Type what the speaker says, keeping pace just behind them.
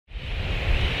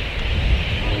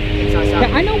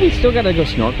I know we still gotta go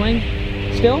snorkeling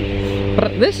still,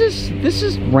 but this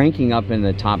is ranking up in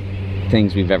the top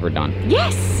things we've ever done.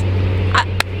 Yes!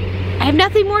 I have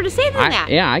nothing more to say than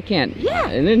that. Yeah, I can't. Yeah.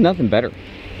 And there's nothing better.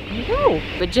 I know.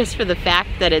 But just for the fact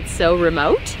that it's so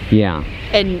remote. Yeah.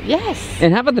 And yes.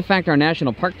 And how about the fact our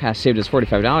national park pass saved us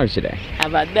 $45 today? How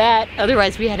about that?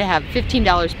 Otherwise we had to have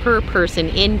 $15 per person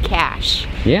in cash.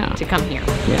 Yeah. To come here.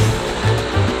 Yeah.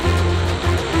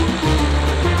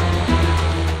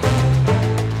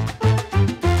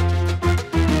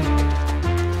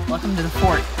 Welcome to the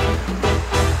fort.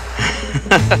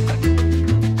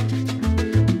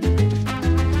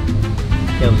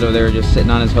 Caleb's over there just sitting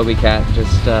on his Hobie cat,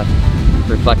 just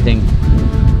reflecting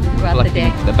About the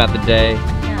day. About the day.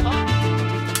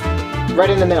 Yeah. Right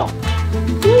in the middle.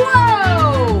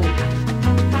 Whoa!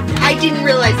 I didn't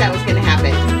realize that was gonna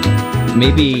happen.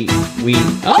 Maybe we,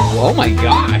 oh my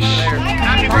gosh.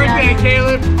 Happy birthday,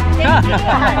 Caleb.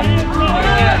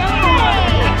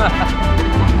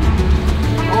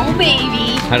 Oh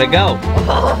baby. How'd it go?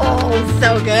 Oh,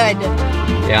 so good.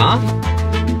 Yeah?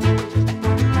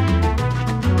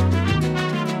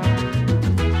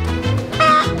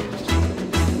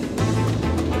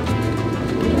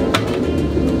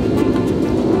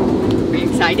 Are you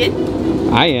excited?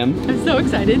 I am. I'm so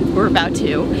excited. We're about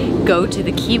to go to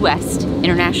the Key West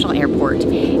International Airport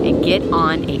and get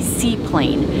on a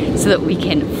seaplane so that we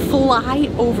can fly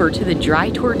over to the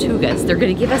Dry Tourguas. They're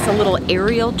gonna give us a little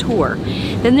aerial tour.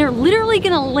 Then they're literally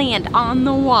gonna land on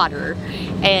the water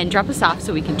and drop us off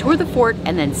so we can tour the fort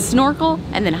and then snorkel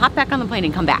and then hop back on the plane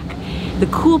and come back. The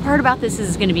cool part about this is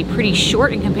it's gonna be pretty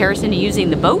short in comparison to using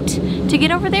the boat to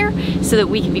get over there so that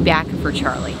we can be back for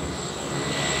Charlie.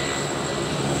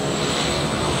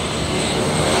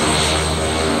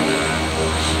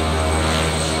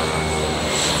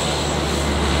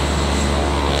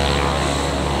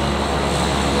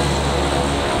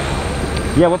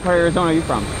 Yeah, what part of Arizona are you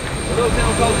from? A little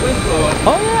town called Winslow.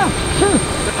 Oh yeah, sure.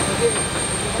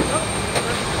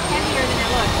 Heavier than it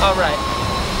looks. All right.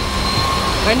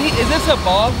 Is this a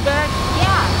ball bag?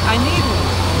 Yeah. I need one.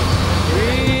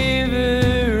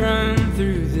 River run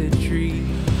through the trees.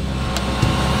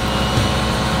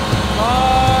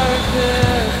 Mark the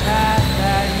path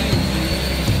that you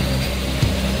lead.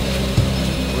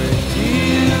 Where do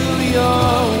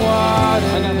your water? I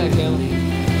got that, Caleb.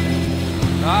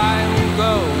 I will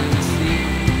go and see.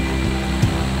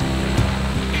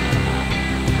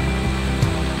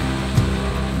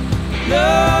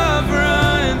 Love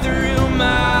run through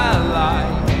my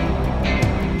life.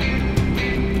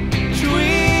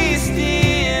 Between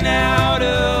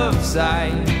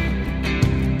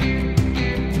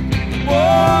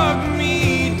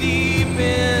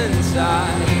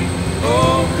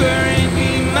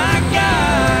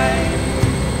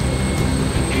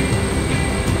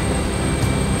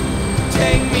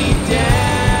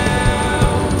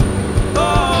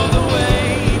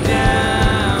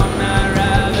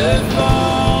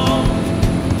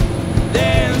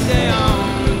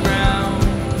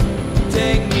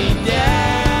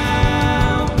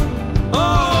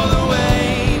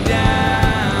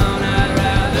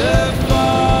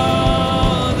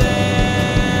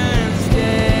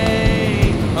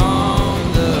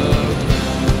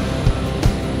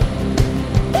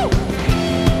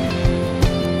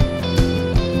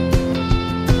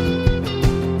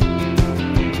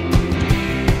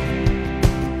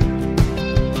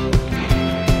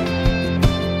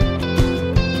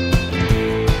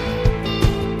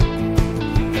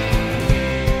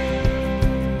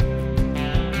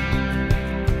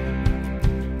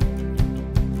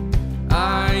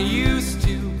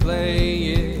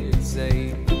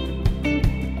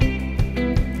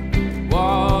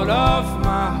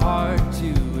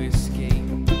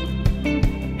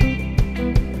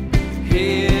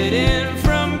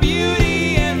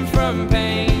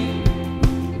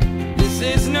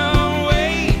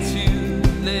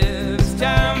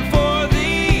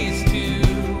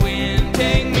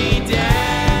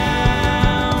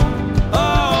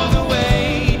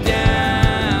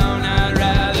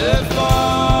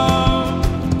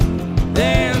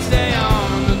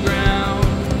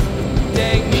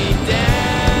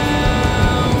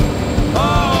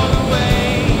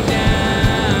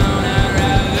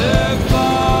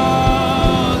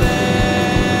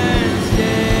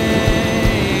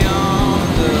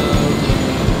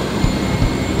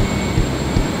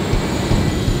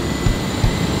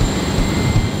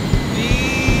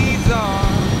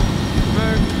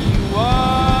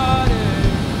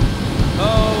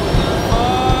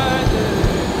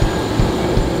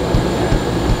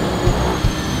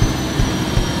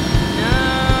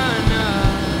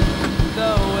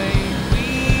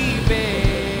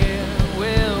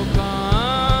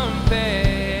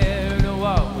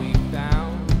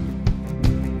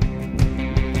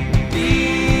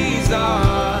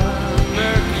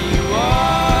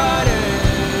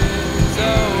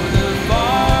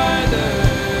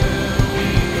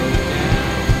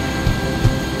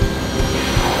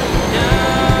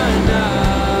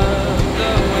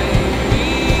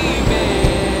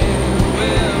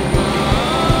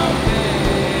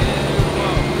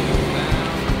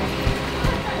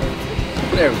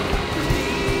There we go.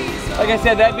 Like I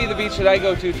said, that'd be the beach that I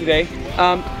go to today.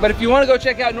 But if you want to go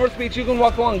check out North Beach, you can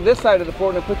walk along this side of the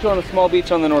fort and it'll put you on a small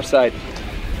beach on the north side.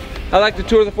 I like to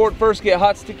tour the fort first, get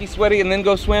hot, sticky, sweaty, and then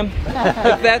go swim.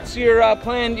 If that's your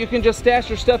plan, you can just stash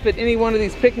your stuff at any one of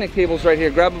these picnic tables right here.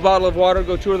 Grab a bottle of water,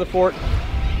 go tour the fort,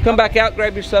 come back out,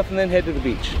 grab your stuff, and then head to the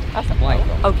beach. That's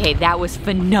delightful. Okay, that was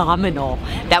phenomenal.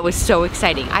 That was so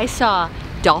exciting. I saw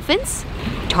dolphins,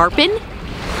 tarpon,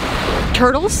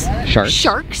 turtles,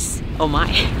 sharks. Oh my.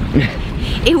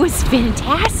 It was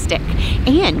fantastic.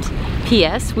 And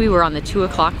P.S. we were on the 2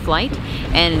 o'clock flight,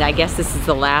 and I guess this is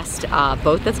the last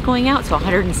boat that's going out, so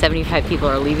 175 people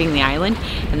are leaving the island,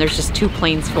 and there's just 2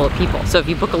 planes full of people. So if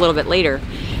you book a little bit later,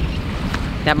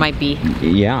 that might be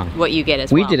what you get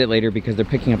as well. We did it later because they're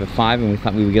picking up at 5, and we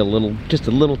thought we would get just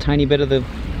a little tiny bit of the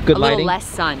good lighting. A little less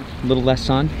sun. A little less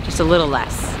sun? Just a little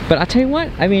less. But I'll tell you what,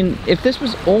 I mean, if this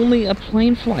was only a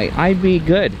plane flight, I'd be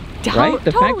good, right?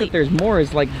 The fact that there's more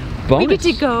is like bonus. We get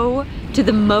to go to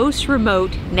the most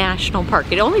remote national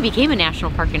park. It only became a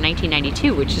national park in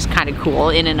 1992, which is kind of cool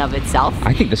in and of itself.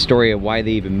 I think the story of why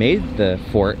they even made the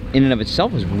fort in and of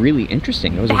itself was really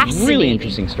interesting. It was a really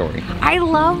interesting story. I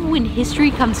love when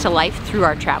history comes to life through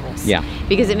our travels. Yeah.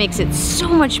 Because it makes it so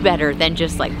much better than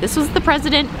just like, this was the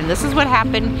president, and this is what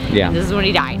happened, and this is when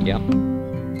he died. Yeah.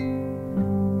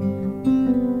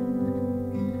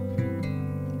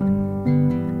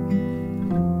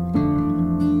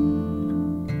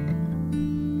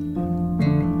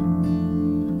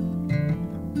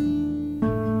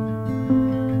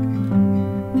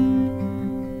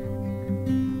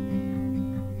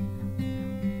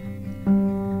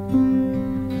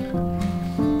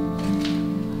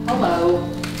 Hello.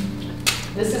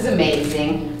 This is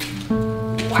amazing.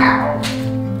 Wow.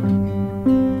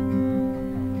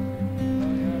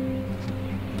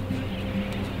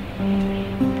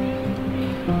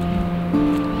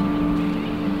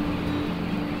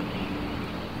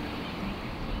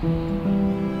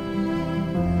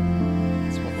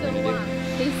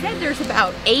 They said there's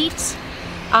about 8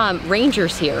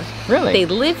 rangers here. Really? They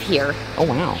live here. Oh,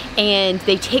 wow. And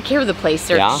they take care of the place.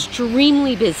 They're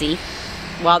extremely busy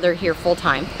while they're here full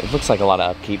time. It looks like a lot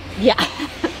of upkeep. Yeah.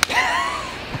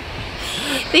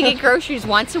 They get groceries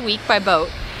once a week by boat,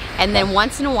 and then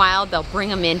once in a while they'll bring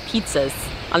them in pizzas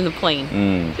on the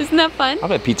plane. Isn't that fun? I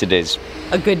bet pizza day's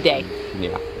a good day.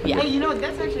 Yeah. Hey, you know what?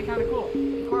 That's actually kind of cool.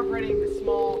 Incorporating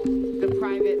the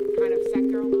private kind of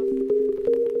sector almost.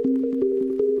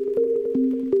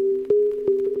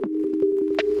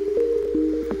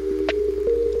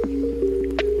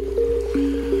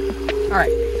 All right,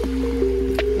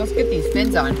 let's get these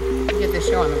fins on. Get this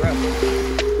show on the road.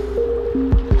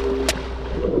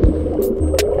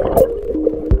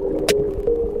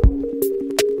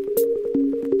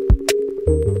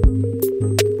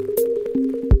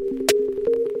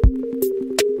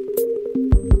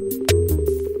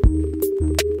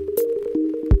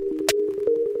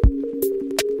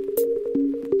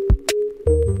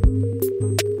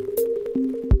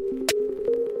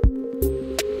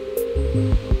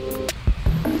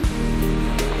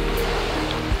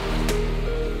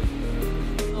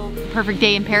 Perfect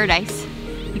day in paradise.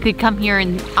 You could come here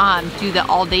and do the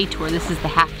all-day tour. This is the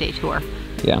half-day tour.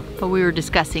 Yeah. But we were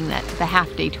discussing that the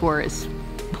half-day tour is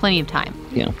plenty of time.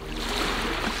 Yeah.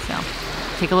 So,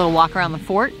 take a little walk around the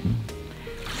fort,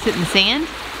 sit in the sand,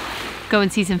 go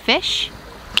and see some fish.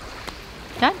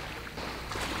 Done.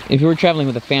 If you were traveling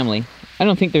with a family, I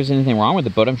don't think there's anything wrong with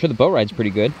the boat. I'm sure the boat ride's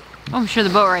pretty good. Oh, I'm sure the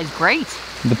boat ride's great.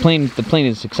 The plane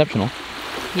is exceptional.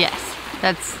 Yes.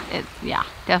 That's it. Yeah,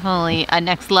 definitely a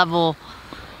next level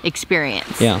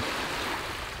experience. Yeah.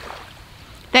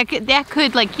 That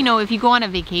could like, you know, if you go on a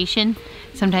vacation,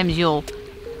 sometimes you'll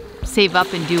save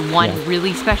up and do one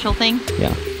really special thing.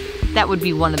 Yeah. That would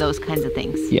be one of those kinds of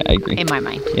things. Yeah, I agree. In my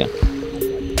mind. Yeah.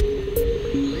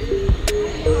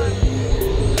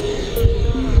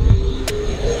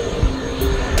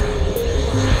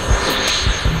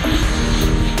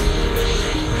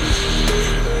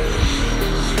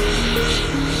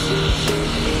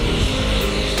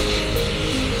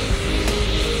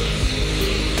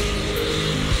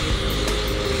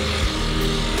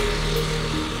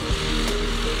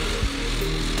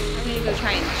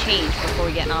 Try and change before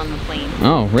we get on the plane.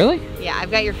 Oh, really? Yeah,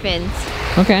 I've got your fins.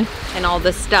 Okay. And all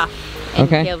this stuff. And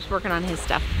Caleb's working on his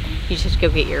stuff. You just go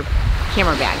get your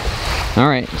camera bag. All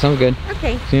right, sounds good.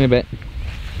 Okay. See you in a bit.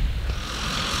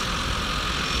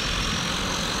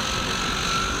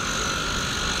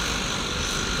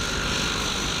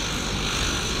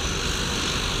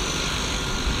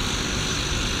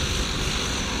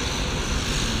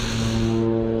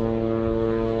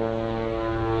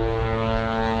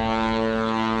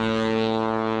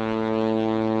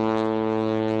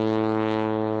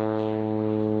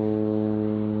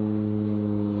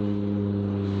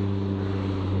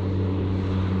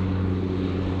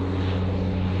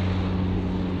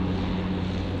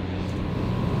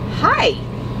 Hi.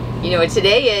 You know what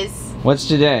today is? What's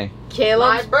today?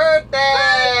 Caleb's birthday!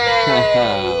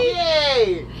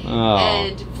 Yay! Oh.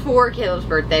 And for Caleb's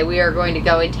birthday, we are going to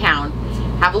go in town,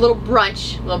 have a little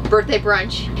brunch, a little birthday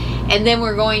brunch, and then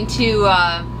we're going to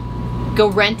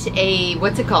go rent a,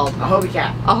 what's it called? A Hobie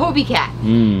cat. A Hobie cat.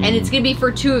 Mm. And it's gonna be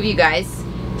for 2 of you guys.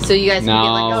 So you guys can get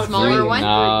like a smaller one.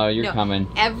 No, you're coming.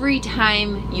 Every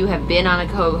time you have been on a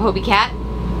Hobie cat,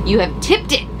 you have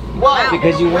tipped it. Whoa!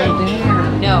 Because you weren't there.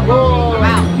 No. Whoa.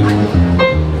 Wow.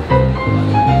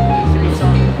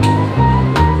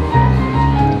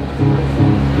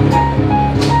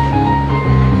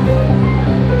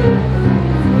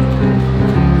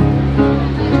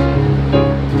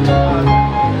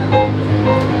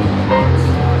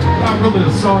 Not really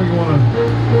a song you want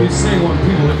to sing when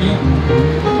people are eating.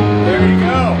 There you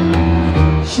go.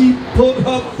 She put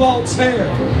her false hair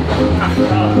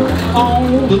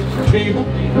on the table.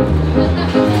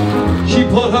 She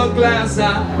put her glass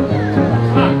eye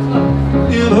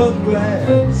in her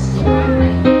glass.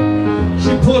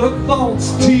 She put her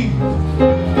false teeth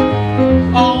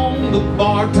on the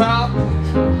bar top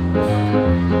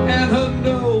and her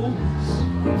nose.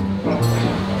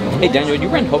 Hey Daniel, you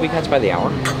rent Hobie cats by the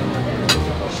hour?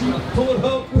 She put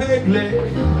her peg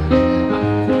leg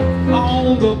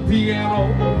on the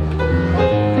piano,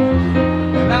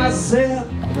 and I said,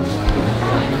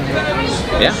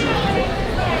 Yeah.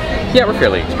 Yeah, we're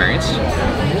fairly experienced.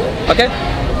 Okay.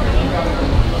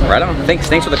 Right on. Thanks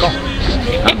for the call.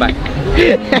 I'm back.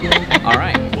 All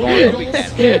right. Well,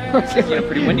 weekend.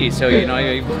 Pretty windy, so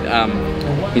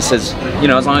he says,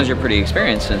 as long as you're pretty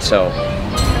experienced, and so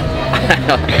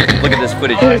look at this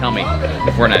footage and tell me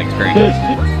if we're not experienced.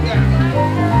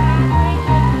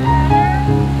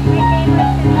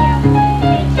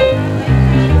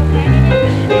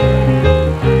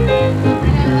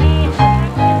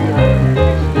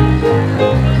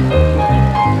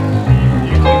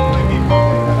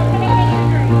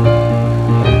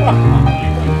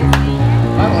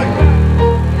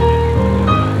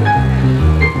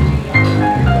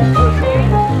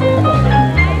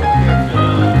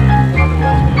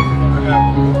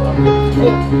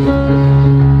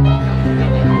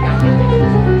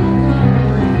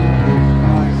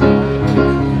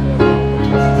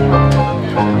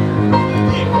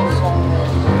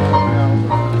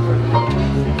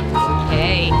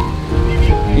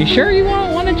 You sure you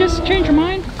won't want to just change your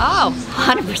mind? Oh,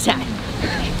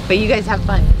 100%. But you guys have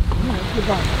fun.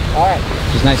 All right.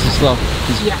 Just nice and slow.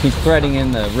 He's threading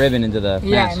in the ribbon into the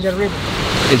mast. in the ribbon.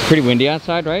 It's pretty windy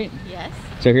outside, right? Yes.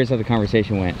 So here's how the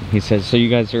conversation went. He says, so you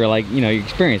guys are like, you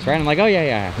experienced, right? I'm like, oh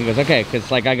yeah. He goes, okay, because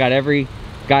like I got every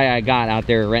guy I got out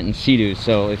there renting Sea-Doos,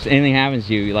 so if anything happens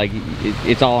to you, like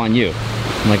it's all on you.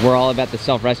 I'm like, we're all about the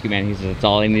self-rescue, man. He says, that's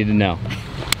all I need to know.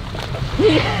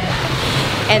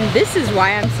 And this is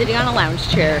why I'm sitting on a lounge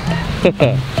chair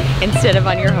instead of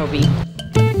on your Hobie.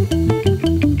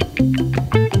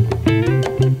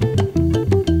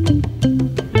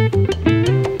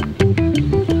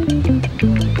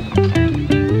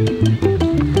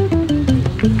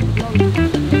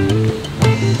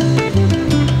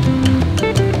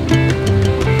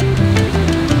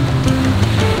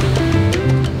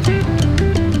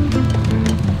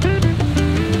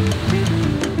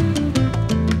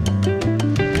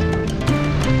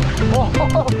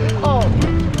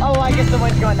 I guess the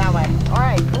wind's going that way. All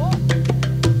right, cool.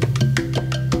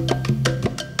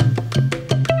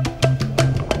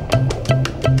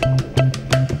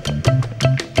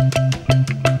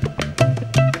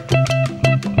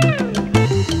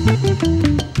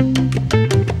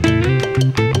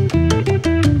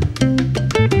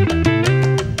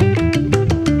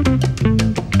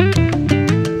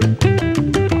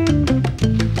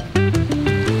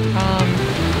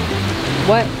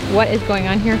 What is going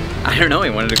on here? I don't know, he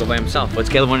wanted to go by himself. What's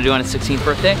Caleb want to do on his 16th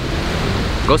birthday?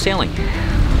 Go sailing.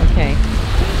 Okay.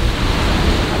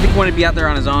 I think he wanted to be out there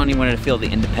on his own. He wanted to feel the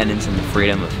independence and the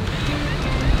freedom of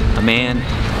a man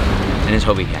and his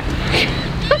Hobie cat.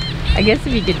 I guess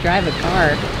if you could drive a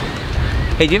car.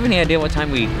 Hey, do you have any idea what time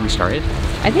we started?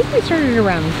 I think we started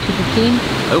around 2:15.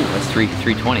 Oh, that's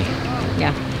 3:20.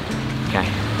 Yeah. Okay.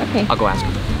 Okay. I'll go ask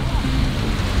him.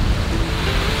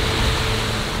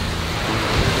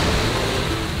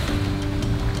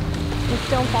 Just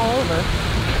don't fall over.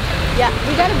 Yeah,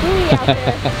 we got a buoy out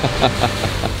there.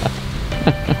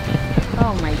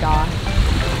 Oh my gosh.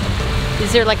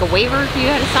 Is there like a waiver you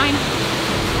had to sign?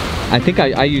 I think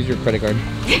I use your credit card.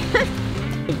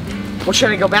 Well,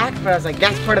 should I go back? But I was like,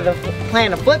 that's part of the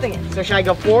plan of flipping it. So should I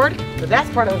go forward? But that's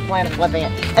part of the plan of flipping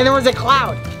it. And there was a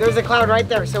cloud. There was a cloud right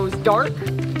there. So it was dark.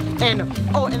 And,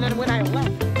 oh, and then when I left.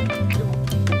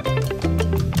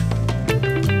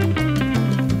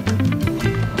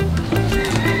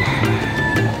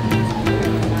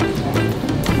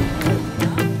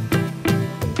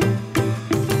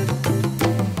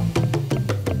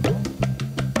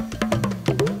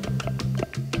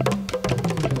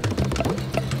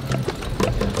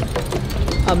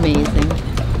 amazing.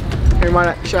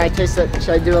 Should I taste it? Should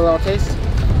I do a little taste?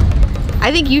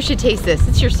 I think you should taste this.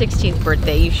 It's your 16th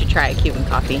birthday. You should try a Cuban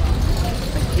coffee.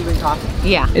 Like Cuban coffee?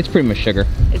 Yeah. It's pretty much sugar.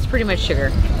 It's pretty much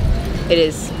sugar. It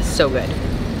is so good.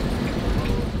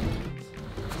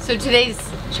 So today's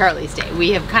Charlie's day.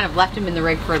 We have kind of left him in the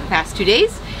rig for the past 2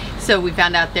 days. So we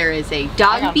found out there is a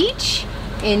dog beach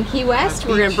in Key West.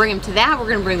 We're gonna bring him to that. We're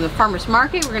gonna bring him to the farmer's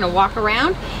market. We're gonna walk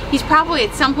around. He's probably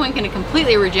at some point gonna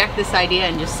completely reject this idea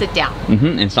and just sit down.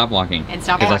 And stop walking. And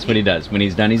stop Because that's what he does. When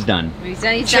he's done, he's done. When he's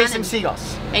done, he's Chase done. some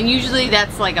seagulls. And usually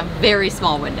that's like a very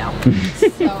small window.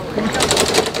 So,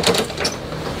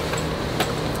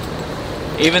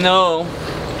 Even though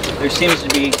there seems to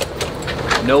be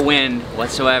no wind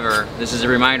whatsoever, this is a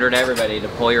reminder to everybody to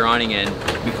pull your awning in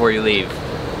before you leave.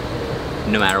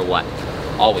 No matter what.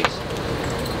 Always.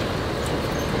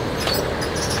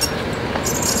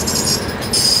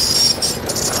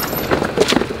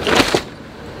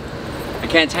 I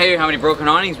can't tell you how many broken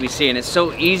awnings we see, and it's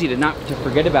so easy to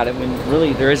forget about it when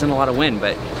really there isn't a lot of wind,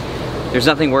 but there's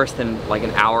nothing worse than like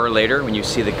an hour later when you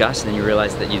see the gust and then you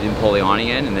realize that you didn't pull the awning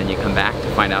in, and then you come back to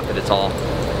find out that it's all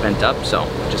bent up. So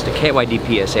just a KYD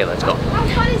PSA, let's go. how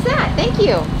fun is that? Thank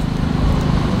you.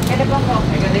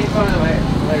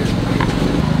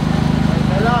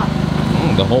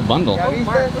 Oh, the whole bundle. Oh,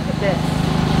 Mark, look at this.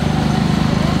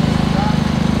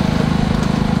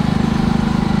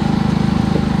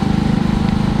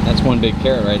 That's one big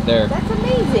carrot right there. That's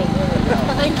amazing.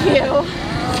 Thank you.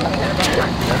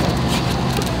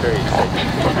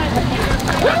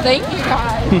 Thank you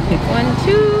guys. 1,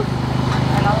 2,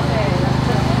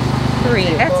 3.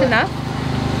 That's enough.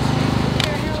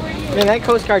 Man, that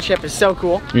Coast Guard ship is so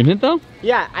cool. Isn't it though?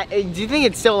 Yeah, do you think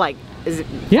it's still like, is it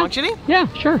functioning? Yeah,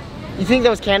 sure. You think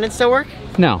those cannons still work?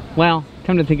 No, well,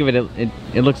 come to think of it,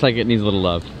 it looks like it needs a little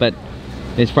love, but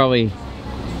it's probably,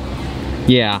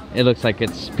 yeah, it looks like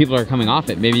people are coming off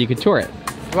it. Maybe you could tour it.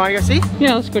 You wanna go see?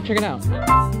 Yeah, let's go check it out.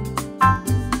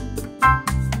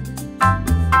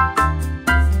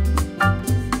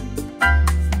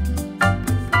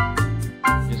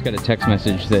 Just got a text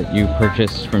message that you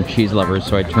purchased from Cheese Lovers,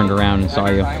 so I turned around and saw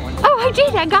you. Oh, I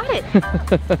did. I got it.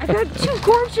 I got 2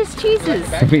 gorgeous cheeses.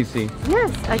 Let me see.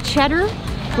 Yes, a cheddar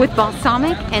with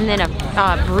balsamic and then a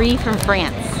brie from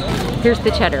France. Here's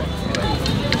the cheddar.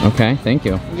 Okay, thank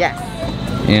you. Yes.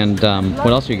 And what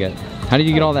else you get? How did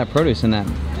you get all that produce in that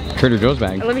Trader Joe's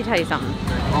bag? Let me tell you something.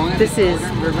 This is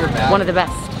one of the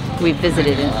best we've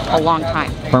visited in a long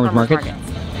time. Farmers markets?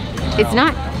 It's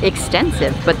not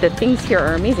extensive, but the things here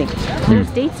are amazing. There's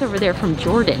dates over there from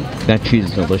Jordan. That cheese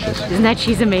is delicious. Isn't that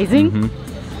cheese amazing?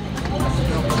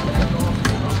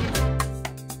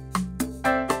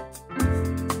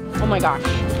 Oh my gosh.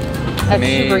 That's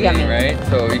super yummy. Right?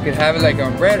 So you could have it like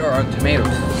on bread or on tomatoes.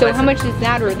 So how much is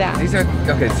that or that? These are,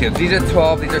 okay, so these are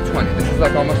 12, these are 20. This is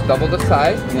like almost double the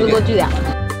size. We'll do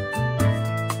that.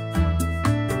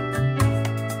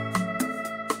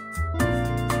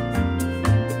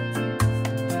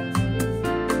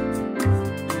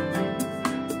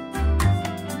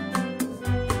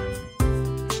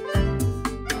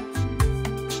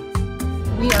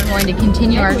 We are going to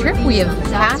continue our trip. We have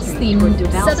passed the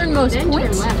southernmost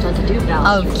point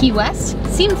of Key West.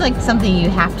 Seems like something you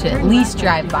have to at least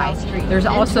drive by. There's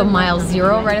also mile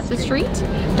 0 right up the street,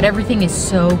 but everything is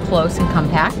so close and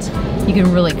compact. You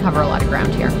can really cover a lot of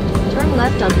ground here. Turn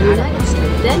left onto United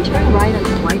Street, then turn right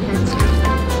onto Whitehead Street.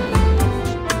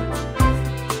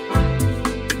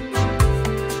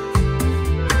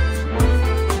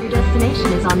 Your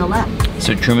destination is on the left.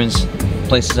 So Truman's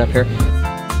place is up here?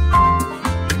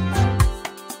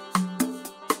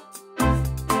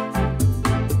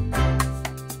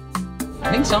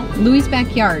 I think so. Louis'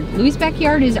 Backyard. Louis'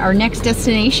 Backyard is our next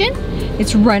destination.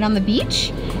 It's right on the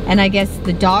beach, and I guess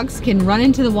the dogs can run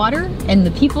into the water and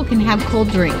the people can have cold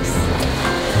drinks.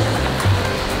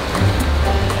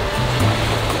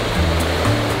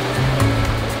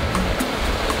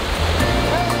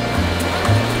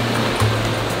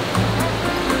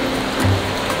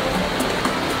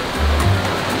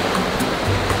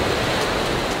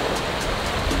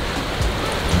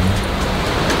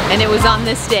 And it was on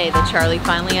this day that Charlie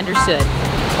finally understood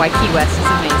why Key West is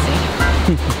amazing.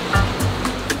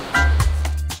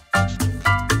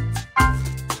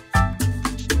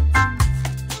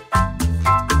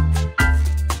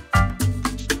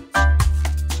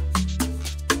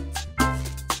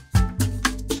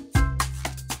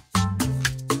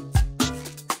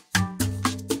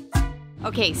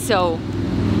 Okay, so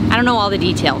I don't know all the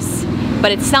details,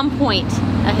 but at some point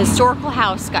a historical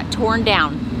house got torn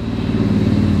down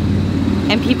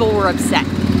and people were upset.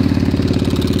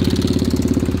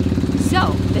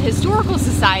 So the the Historical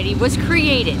Society was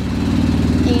created.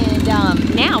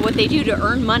 And now what they do to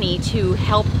earn money to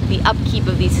help the upkeep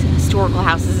of these historical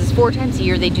houses is 4 times a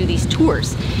year they do these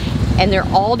tours. And they're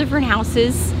all different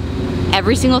houses.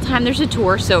 Every single time there's a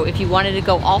tour, so if you wanted to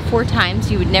go all 4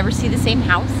 times, you would never see the same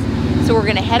house. So we're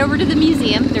gonna head over to the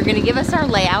museum, they're gonna give us our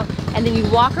layout, and then you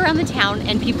walk around the town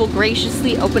and people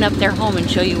graciously open up their home and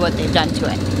show you what they've done to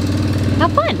it.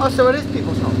 Have fun. Oh, so it is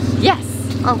people's homes? Yes.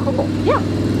 Oh, cool. Yeah.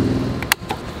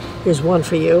 Here's one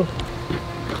for you.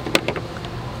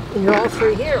 And you're all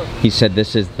 3 here. He said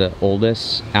this is the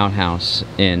oldest outhouse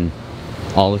in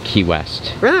all of Key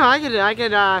West. Really? I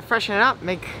could freshen it up,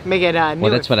 make it new.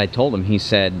 Well, that's what I told him. He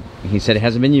said it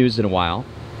hasn't been used in a while.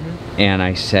 And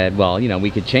I said, well, you know, we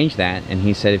could change that. And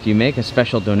he said, if you make a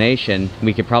special donation,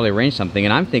 we could probably arrange something.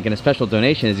 And I'm thinking a special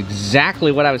donation is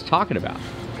exactly what I was talking about,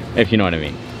 if you know what I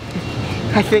mean.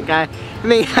 I think I'm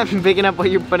picking up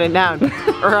what you're putting down.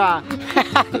 Or,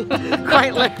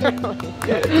 quite literally.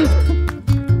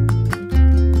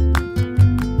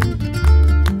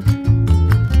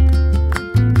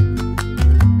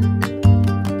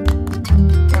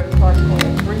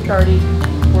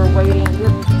 We're waiting.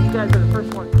 You guys are the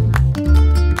first one.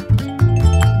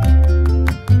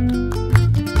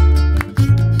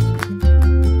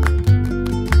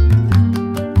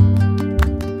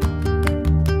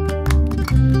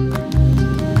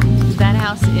 That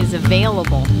house is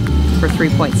available for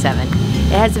 3.7.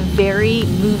 It has a very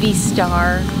movie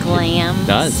star glam,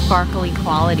 sparkly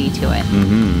quality to it.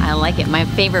 I like it. My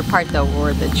favorite part though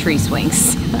were the tree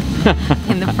swings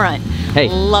in the front. Hey,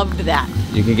 loved that.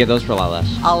 You can get those for a lot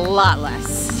less. A lot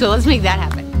less. So let's make that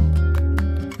happen.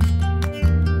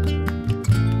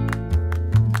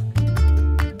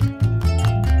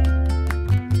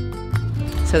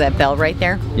 So that bell right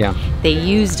there? Yeah. They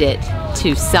used it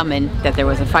to summon that there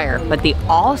was a fire, but they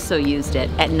also used it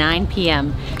at 9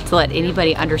 p.m. to let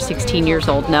anybody under 16 years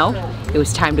old know it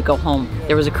was time to go home.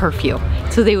 There was a curfew.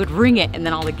 So they would ring it and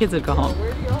then all the kids would go home.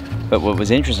 But what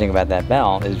was interesting about that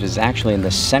bell is it was actually in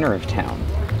the center of town.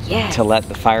 Yes. To let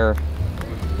the fire,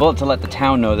 well, to let the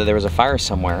town know that there was a fire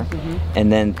somewhere. And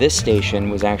then this station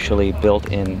was actually built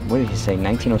in, what did he say,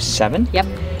 1907? Yep.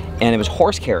 And it was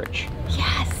horse carriage.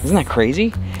 Yes. Isn't that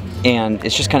crazy? And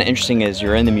it's just kind of interesting as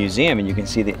you're in the museum and you can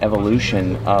see the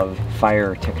evolution of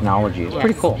fire technology. It's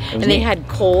pretty cool. And they had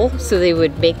coal, so they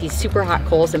would make these super hot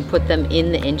coals and put them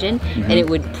in the engine, and it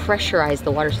would pressurize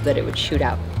the water so that it would shoot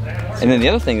out. And then the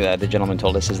other thing that the gentleman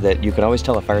told us is that you could always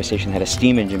tell a fire station had a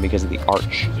steam engine because of the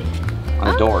arch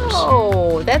on the doors.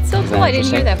 Oh, that's so cool. I didn't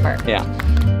hear that part. Yeah.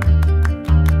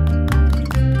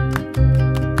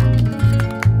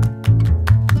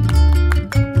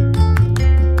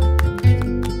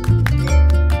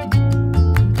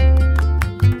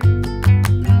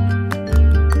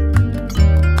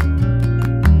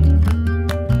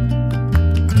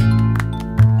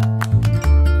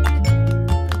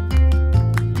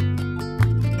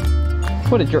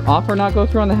 What, did your offer not go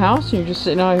through on the house? And you're just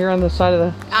sitting out here on the side of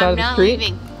the street? I'm not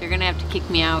leaving. They're gonna have to kick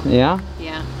me out. Yeah?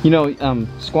 Yeah. You know,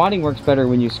 squatting works better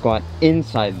when you squat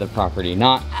inside the property,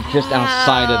 not just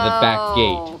outside of the back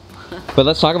gate. But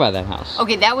let's talk about that house.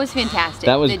 Okay, that was fantastic.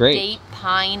 That was great. The date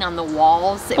pine on the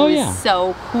walls, it was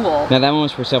so cool. Now that one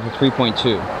was for sale for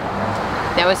 3.2.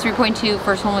 That was 3.2,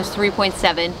 first one was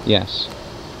 3.7. Yes.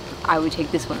 I would take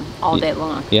this one all day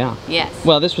long. Yeah. Yes.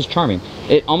 Well, this was charming.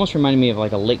 It almost reminded me of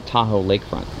like a Lake Tahoe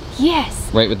lakefront. Yes.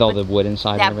 Right, with all the wood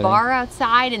inside and everything. That bar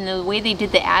outside and the way they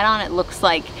did the add-on, it looks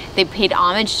like they paid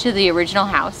homage to the original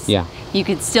house. Yeah. You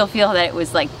could still feel that it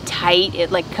was like tight,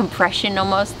 it like compression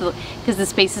almost, because the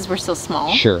spaces were so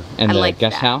small. Sure. And the guest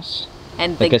that. house.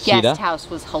 And the guest house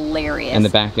was hilarious. And the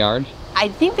backyard. I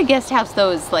think the guest house though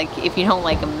is like, if you don't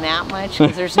like them that much,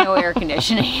 because there's no air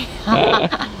conditioning.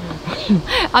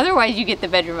 Otherwise you get the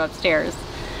bedroom upstairs.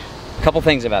 A couple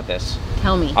things about this.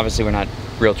 Tell me. Obviously we're not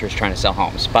realtors trying to sell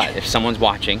homes, but if someone's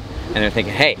watching and they're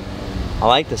thinking, hey, I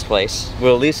like this place,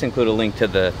 we'll at least include a link to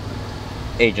the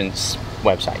agent's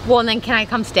website. Well, and then can I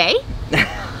come stay?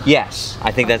 Yes,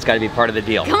 I think that's got to be part of the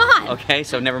deal. Come on. Okay,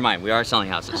 so never mind, we are selling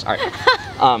houses. All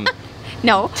right.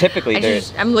 No. Typically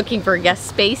I'm looking for a guest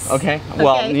space. Okay.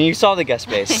 Well, you saw the guest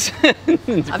space.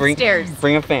 Upstairs.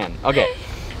 Bring a fan. Okay.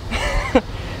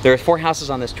 There are 4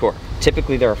 houses on this tour.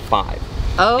 Typically there are 5.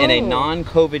 Oh. In a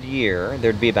non-COVID year,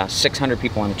 there'd be about 600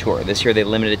 people on the tour. This year they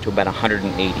limited it to about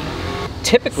 180.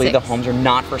 Typically the homes are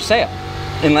not for sale,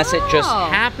 unless it just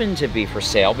happened to be for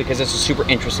sale because it's a super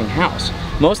interesting house.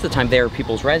 Most of the time they are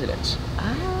people's residence.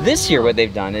 This year what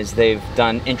they've done is they've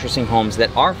done interesting homes that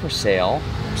are for sale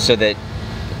so that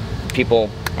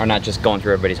people are not just going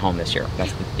through everybody's home this year.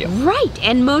 That's the deal. Right,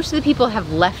 and most of the people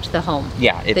have left the home.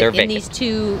 Yeah, they're in vacant. these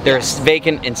two. They're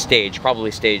vacant and staged,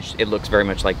 probably staged. It looks very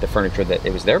much like the furniture that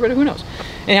it was there, but who knows?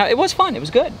 Anyhow, it was fun. It was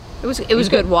good. It was a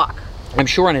good walk. I'm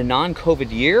sure in a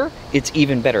non-COVID year, it's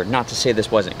even better. Not to say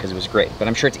this wasn't, because it was great, but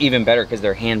I'm sure it's even better because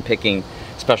they're hand-picking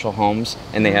special homes,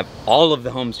 and they have all of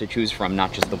the homes to choose from,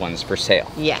 not just the ones for sale.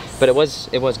 Yes. But it was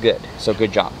good. So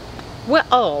good job.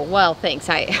 Well, well, thanks.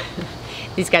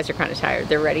 These guys are kind of tired.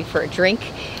 They're ready for a drink.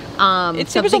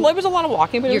 It was a lot of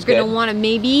walking, but it was good. You're gonna want to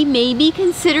maybe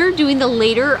consider doing the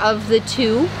later of the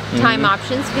two time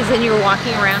options, because then you're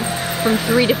walking around from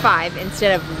 3 to 5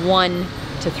 instead of 1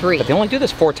 to 3. But they only do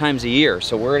this 4 times a year,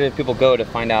 so where do people go to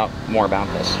find out more about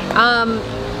this?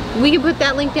 We can put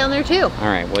that link down there too. All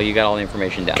right, well, you got all the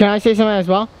information down. Can I say something as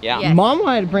well? Yeah. Yes. Mom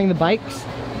wanted to bring the bikes.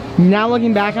 Now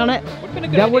looking back on it,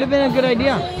 that would have been a good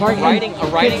idea. A riding tour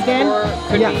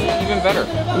could be even better.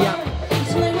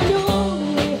 Yeah.